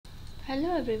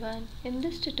Hello everyone, in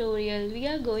this tutorial we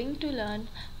are going to learn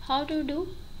how to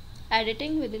do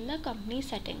editing within the company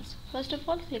settings. First of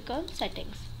all, click on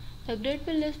settings. The grid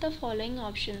will list the following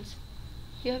options.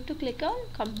 You have to click on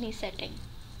company setting.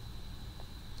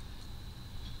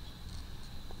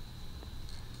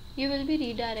 You will be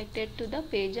redirected to the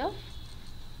page of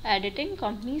editing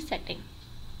company setting.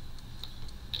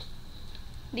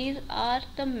 These are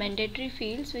the mandatory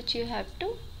fields which you have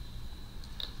to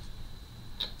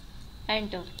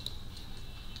enter.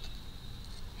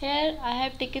 Here I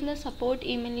have taken the support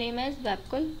email name as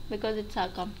Webkul because it's our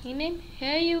company name.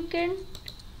 Here you can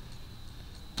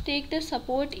take the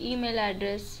support email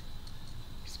address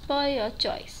per your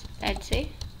choice. Let's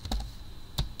say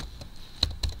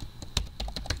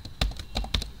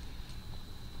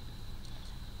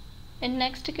in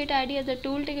next ticket ID, as the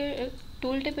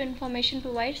tooltip information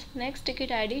provides, next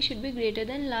ticket ID should be greater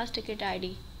than last ticket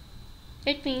ID.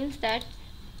 It means that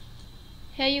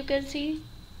here you can see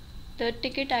the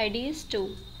ticket ID is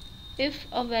 2. If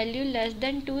a value less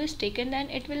than 2 is taken, then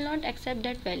it will not accept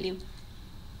that value.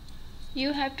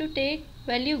 You have to take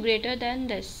value greater than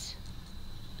this.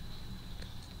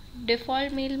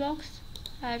 Default mailbox,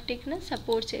 I have taken a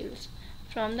support sales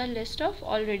from the list of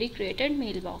already created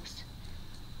mailbox.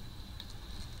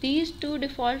 These two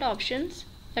default options,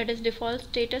 that is default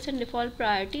status and default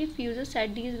priority, if users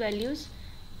set these values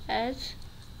as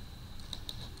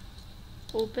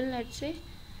open, let's say,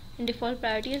 and default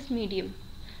priority is medium,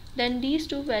 then these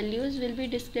two values will be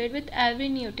displayed with every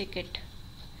new ticket.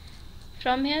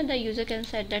 From here the user can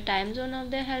set the time zone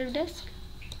of their help desk.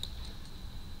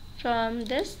 From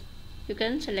this you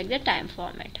can select the time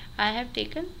format. I have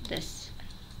taken this.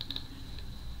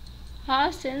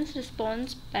 Hours since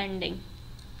response pending.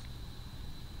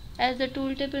 As the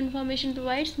tooltip information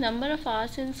provides, number of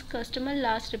hours since customer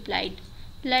last replied.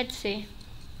 Let's say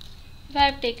if I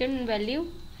have taken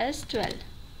value as 12.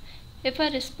 If a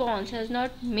response has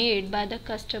not made by the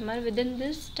customer within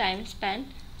this time span,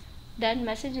 then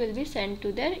message will be sent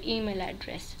to their email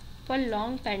address for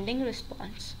long pending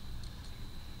response.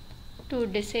 To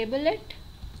disable it,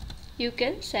 you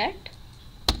can set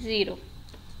 0.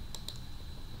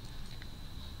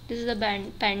 This is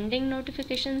the pending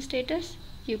notification status.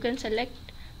 You can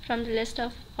select from the list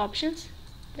of options.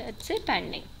 Let's say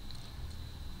pending.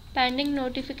 Pending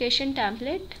notification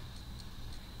template.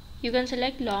 You can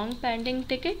select long pending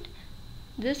ticket.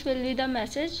 This will be the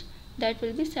message that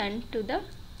will be sent to the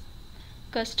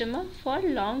customer for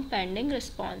long pending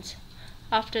response.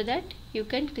 After that you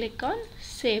can click on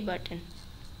save button.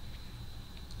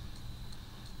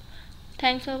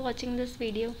 Thanks for watching this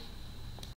video.